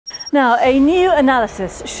Now, a new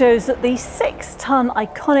analysis shows that the 6-ton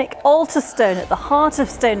iconic altar stone at the heart of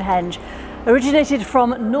Stonehenge originated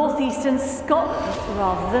from northeastern Scotland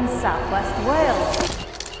rather than southwest Wales.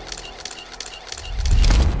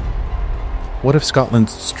 What if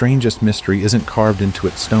Scotland's strangest mystery isn't carved into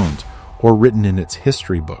its stones or written in its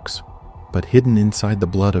history books, but hidden inside the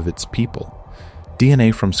blood of its people?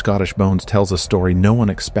 DNA from Scottish bones tells a story no one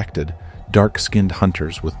expected. Dark-skinned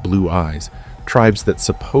hunters with blue eyes, tribes that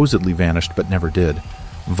supposedly vanished but never did,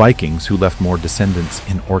 Vikings who left more descendants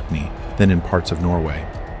in Orkney than in parts of Norway,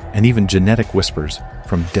 and even genetic whispers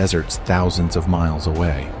from deserts thousands of miles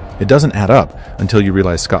away. It doesn't add up until you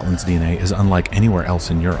realize Scotland's DNA is unlike anywhere else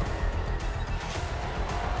in Europe.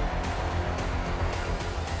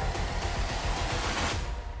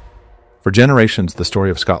 For generations, the story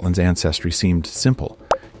of Scotland's ancestry seemed simple.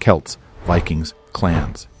 Celts, Vikings,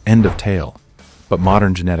 clans, end of tale. But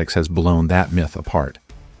modern genetics has blown that myth apart.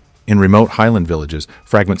 In remote Highland villages,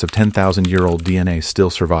 fragments of 10,000-year-old DNA still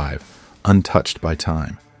survive, untouched by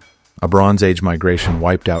time. A Bronze Age migration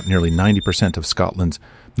wiped out nearly 90% of Scotland's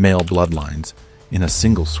male bloodlines in a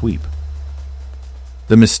single sweep.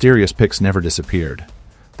 The mysterious Picts never disappeared.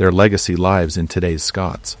 Their legacy lives in today's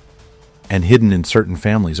Scots. And hidden in certain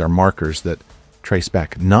families are markers that trace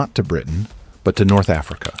back not to Britain, but to North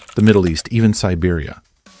Africa, the Middle East, even Siberia.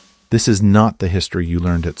 This is not the history you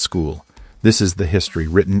learned at school. This is the history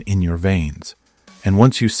written in your veins. And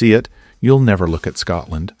once you see it, you'll never look at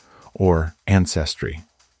Scotland or ancestry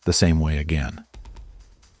the same way again.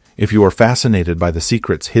 If you are fascinated by the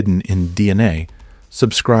secrets hidden in DNA,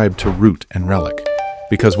 subscribe to Root and Relic,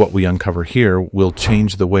 because what we uncover here will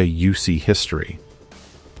change the way you see history.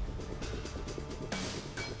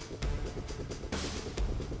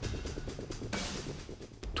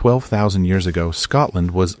 12,000 years ago, Scotland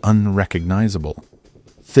was unrecognizable.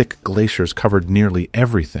 Thick glaciers covered nearly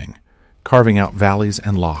everything, carving out valleys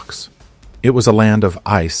and lochs. It was a land of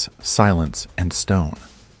ice, silence, and stone.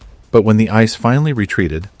 But when the ice finally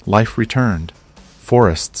retreated, life returned.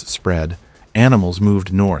 Forests spread, animals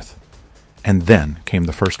moved north. And then came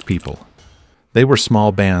the first people. They were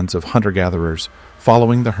small bands of hunter-gatherers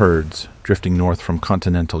following the herds drifting north from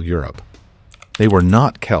continental Europe. They were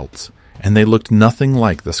not Celts, and they looked nothing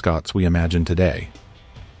like the Scots we imagine today.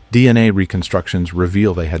 DNA reconstructions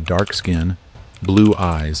reveal they had dark skin, blue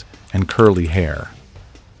eyes, and curly hair.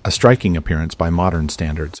 A striking appearance by modern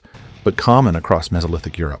standards, but common across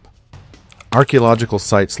Mesolithic Europe. Archaeological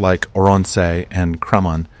sites like Oronsay and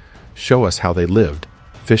Cramon show us how they lived,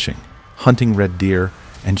 fishing, hunting red deer,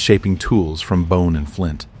 and shaping tools from bone and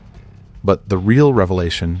flint. But the real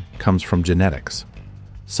revelation comes from genetics.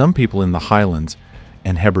 Some people in the Highlands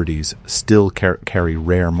and Hebrides still carry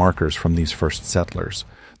rare markers from these first settlers.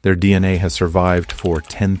 Their DNA has survived for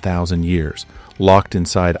 10,000 years, locked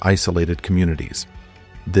inside isolated communities.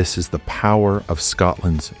 This is the power of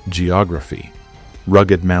Scotland's geography.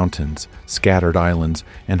 Rugged mountains, scattered islands,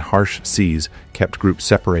 and harsh seas kept groups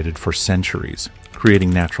separated for centuries, creating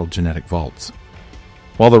natural genetic vaults.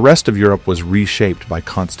 While the rest of Europe was reshaped by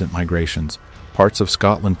constant migrations, parts of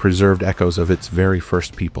Scotland preserved echoes of its very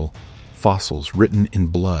first people, fossils written in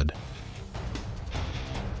blood.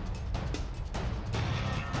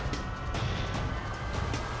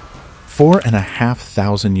 Four and a half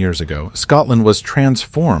thousand years ago, Scotland was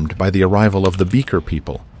transformed by the arrival of the Beaker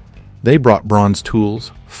people. They brought bronze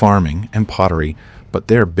tools, farming, and pottery, but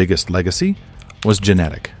their biggest legacy was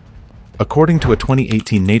genetic. According to a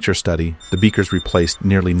 2018 Nature study, the Beakers replaced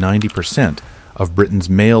nearly 90% of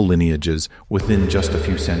Britain's male lineages within just a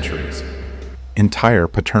few centuries. Entire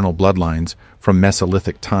paternal bloodlines from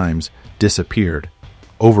Mesolithic times disappeared,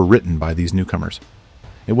 overwritten by these newcomers.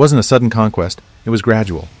 It wasn't a sudden conquest, it was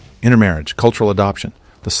gradual. Intermarriage, cultural adoption,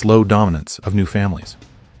 the slow dominance of new families.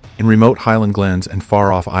 In remote Highland glens and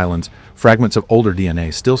far-off islands, fragments of older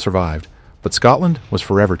DNA still survived, but Scotland was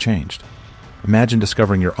forever changed. Imagine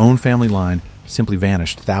discovering your own family line simply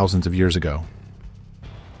vanished thousands of years ago.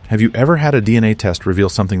 Have you ever had a DNA test reveal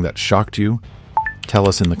something that shocked you? Tell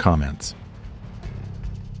us in the comments.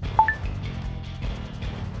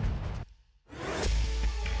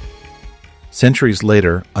 Centuries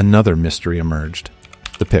later, another mystery emerged: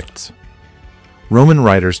 the Picts. Roman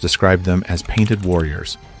writers described them as painted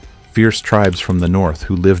warriors, fierce tribes from the north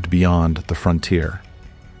who lived beyond the frontier.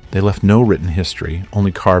 They left no written history,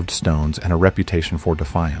 only carved stones and a reputation for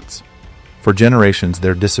defiance. For generations,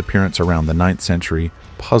 their disappearance around the 9th century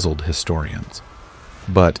puzzled historians.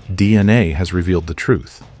 But DNA has revealed the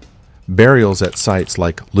truth. Burials at sites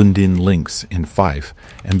like Lundin Links in Fife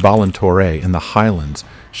and Ballintorrey in the Highlands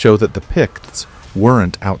show that the Picts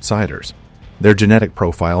weren't outsiders. Their genetic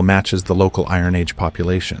profile matches the local Iron Age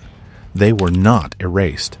population, They were not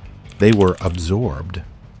erased. They were absorbed.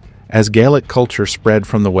 As Gaelic culture spread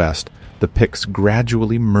from the west, the Picts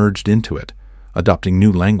gradually merged into it, adopting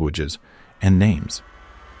new languages and names.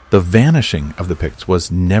 The vanishing of the Picts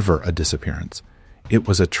was never a disappearance. It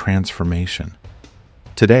was a transformation.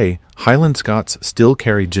 Today, Highland Scots still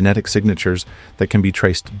carry genetic signatures that can be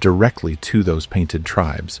traced directly to those painted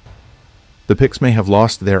tribes. The Picts may have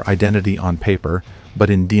lost their identity on paper, but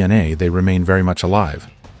in DNA they remain very much alive.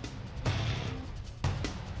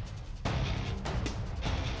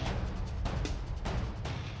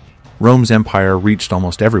 Rome's empire reached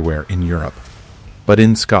almost everywhere in Europe. But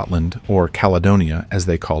in Scotland, or Caledonia as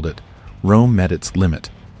they called it, Rome met its limit.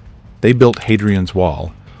 They built Hadrian's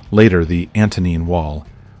Wall, later the Antonine Wall,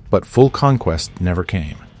 but full conquest never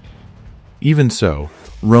came. Even so,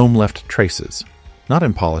 Rome left traces, not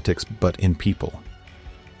in politics but in people.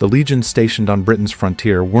 The legions stationed on Britain's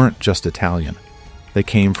frontier weren't just Italian. They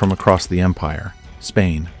came from across the empire: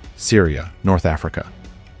 Spain, Syria, North Africa.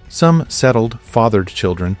 Some settled, fathered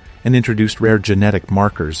children, and introduced rare genetic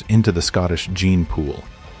markers into the Scottish gene pool.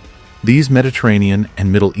 These Mediterranean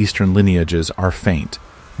and Middle Eastern lineages are faint,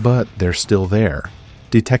 but they're still there,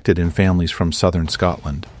 detected in families from southern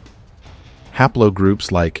Scotland.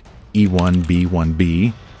 Haplogroups like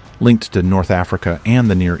E1b1b, linked to North Africa and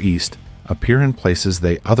the Near East, appear in places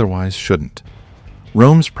they otherwise shouldn't.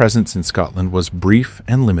 Rome's presence in Scotland was brief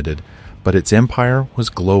and limited, but its empire was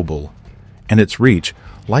global, and its reach,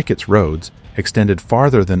 like its roads, extended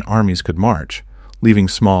farther than armies could march, leaving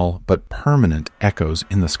small but permanent echoes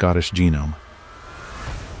in the Scottish genome.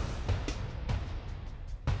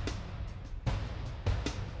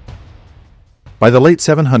 By the late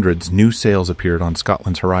 700s, new sails appeared on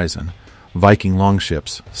Scotland's horizon. Viking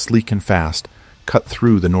longships, sleek and fast, cut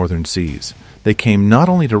through the northern seas. They came not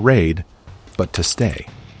only to raid, but to stay.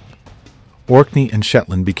 Orkney and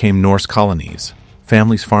Shetland became Norse colonies.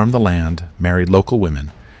 Families farmed the land, married local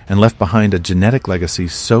women, and left behind a genetic legacy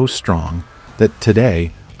so strong that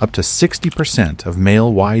today, up to 60% of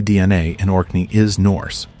male Y DNA in Orkney is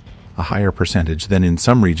Norse, a higher percentage than in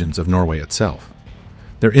some regions of Norway itself.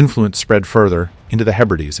 Their influence spread further into the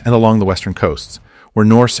Hebrides and along the western coasts, where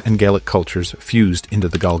Norse and Gaelic cultures fused into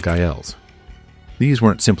the Gal Gaels. These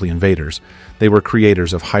weren't simply invaders, they were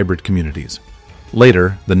creators of hybrid communities.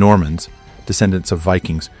 Later, the Normans, descendants of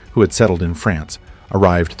Vikings who had settled in France,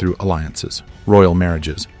 arrived through alliances, royal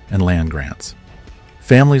marriages, and land grants.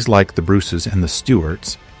 Families like the Bruces and the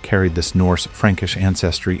Stuarts carried this Norse Frankish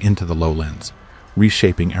ancestry into the lowlands,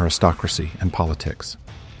 reshaping aristocracy and politics.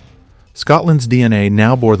 Scotland's DNA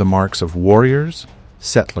now bore the marks of warriors,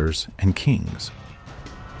 settlers, and kings.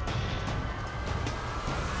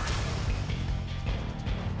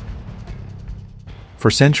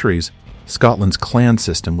 For centuries, Scotland's clan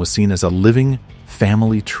system was seen as a living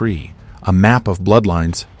family tree, a map of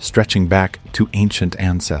bloodlines stretching back to ancient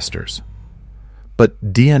ancestors.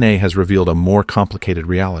 But DNA has revealed a more complicated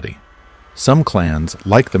reality. Some clans,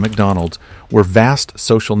 like the MacDonalds, were vast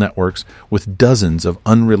social networks with dozens of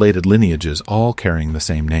unrelated lineages all carrying the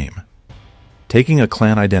same name. Taking a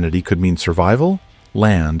clan identity could mean survival,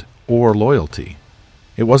 land, or loyalty.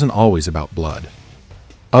 It wasn't always about blood.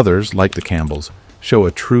 Others, like the Campbells, show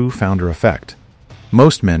a true founder effect.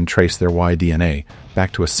 Most men trace their Y DNA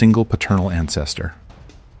back to a single paternal ancestor.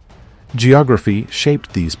 Geography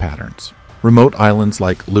shaped these patterns. Remote islands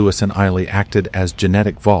like Lewis and Islay acted as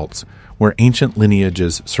genetic vaults where ancient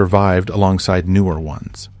lineages survived alongside newer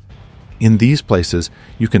ones. In these places,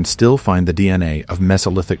 you can still find the DNA of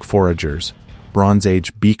Mesolithic foragers, Bronze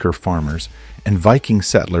Age Beaker farmers, and Viking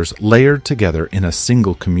settlers layered together in a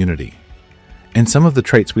single community. And some of the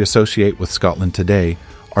traits we associate with Scotland today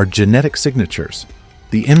are genetic signatures.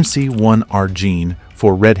 The MC1R gene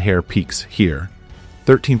for red hair peaks here.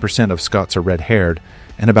 13% of Scots are red-haired,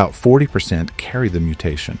 and about 40% carry the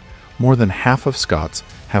mutation. More than half of Scots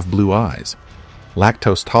have blue eyes.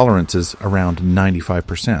 Lactose tolerance is around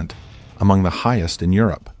 95%, among the highest in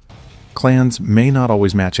Europe. Clans may not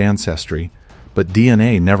always match ancestry, but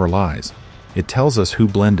DNA never lies. It tells us who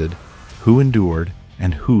blended, who endured,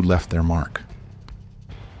 and who left their mark.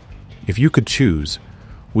 If you could choose,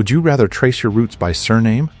 would you rather trace your roots by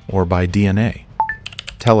surname or by DNA?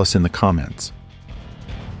 Tell us in the comments.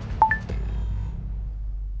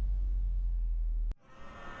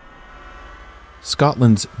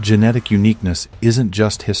 Scotland's genetic uniqueness isn't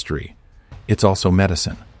just history, it's also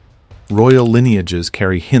medicine. Royal lineages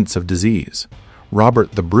carry hints of disease.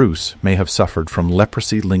 Robert the Bruce may have suffered from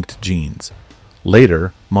leprosy-linked genes.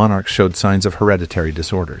 Later, monarchs showed signs of hereditary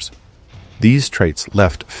disorders. These traits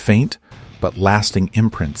left faint but lasting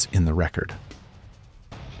imprints in the record.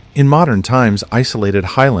 In modern times, isolated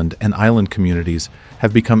Highland and island communities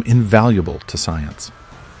have become invaluable to science.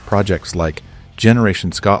 Projects like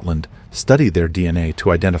Generation Scotland study their DNA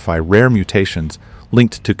to identify rare mutations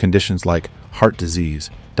linked to conditions like heart disease,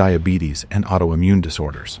 diabetes, and autoimmune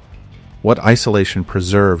disorders. What isolation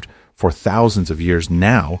preserved for thousands of years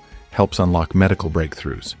now helps unlock medical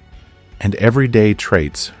breakthroughs. And everyday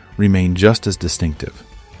traits remain just as distinctive.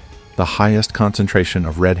 The highest concentration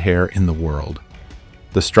of red hair in the world.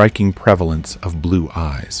 The striking prevalence of blue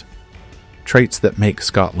eyes. Traits that make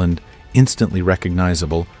Scotland instantly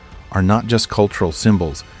recognizable are not just cultural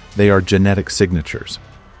symbols, they are genetic signatures,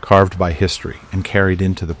 carved by history and carried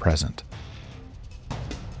into the present.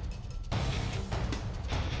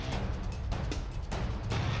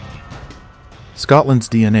 Scotland's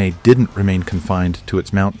DNA didn't remain confined to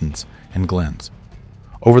its mountains and glens.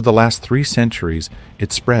 Over the last 3 centuries,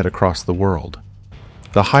 it spread across the world.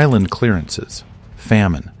 The Highland clearances,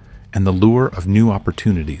 famine, and the lure of new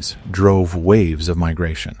opportunities drove waves of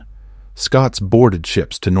migration. Scots boarded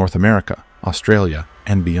ships to North America, Australia,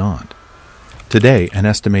 and beyond. Today, an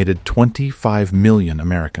estimated 25 million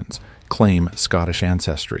Americans claim Scottish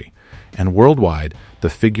ancestry, and worldwide, the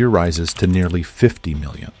figure rises to nearly 50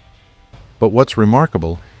 million. But what's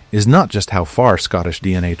remarkable is not just how far Scottish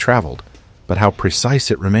DNA traveled, but how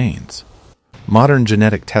precise it remains. Modern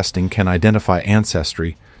genetic testing can identify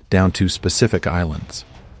ancestry down to specific islands.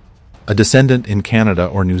 A descendant in Canada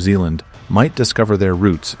or New Zealand might discover their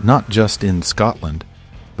roots not just in Scotland,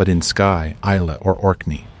 but in Skye, Islay, or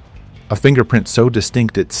Orkney. A fingerprint so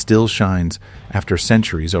distinct it still shines after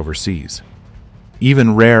centuries overseas.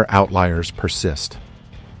 Even rare outliers persist.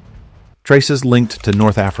 Traces linked to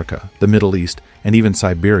North Africa, the Middle East, and even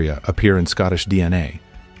Siberia appear in Scottish DNA,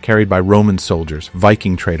 carried by Roman soldiers,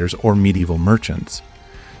 Viking traders, or medieval merchants.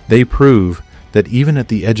 They prove that even at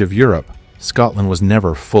the edge of Europe, Scotland was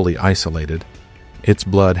never fully isolated. Its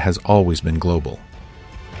blood has always been global.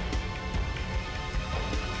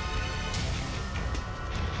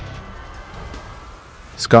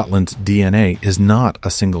 Scotland's DNA is not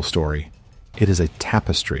a single story. It is a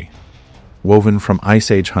tapestry, woven from Ice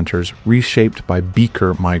Age hunters, reshaped by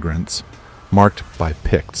Beaker migrants, marked by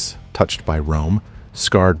Picts, touched by Rome,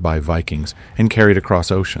 scarred by Vikings, and carried across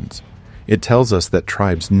oceans. It tells us that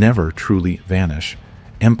tribes never truly vanish,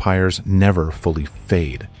 empires never fully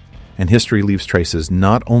fade, and history leaves traces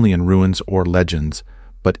not only in ruins or legends,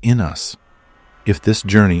 but in us. If this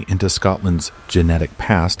journey into Scotland's genetic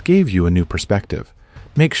past gave you a new perspective,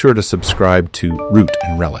 make sure to subscribe to Root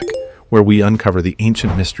and Relic, where we uncover the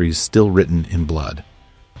ancient mysteries still written in blood.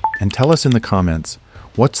 And tell us in the comments,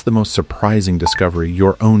 what's the most surprising discovery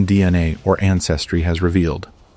your own DNA or ancestry has revealed?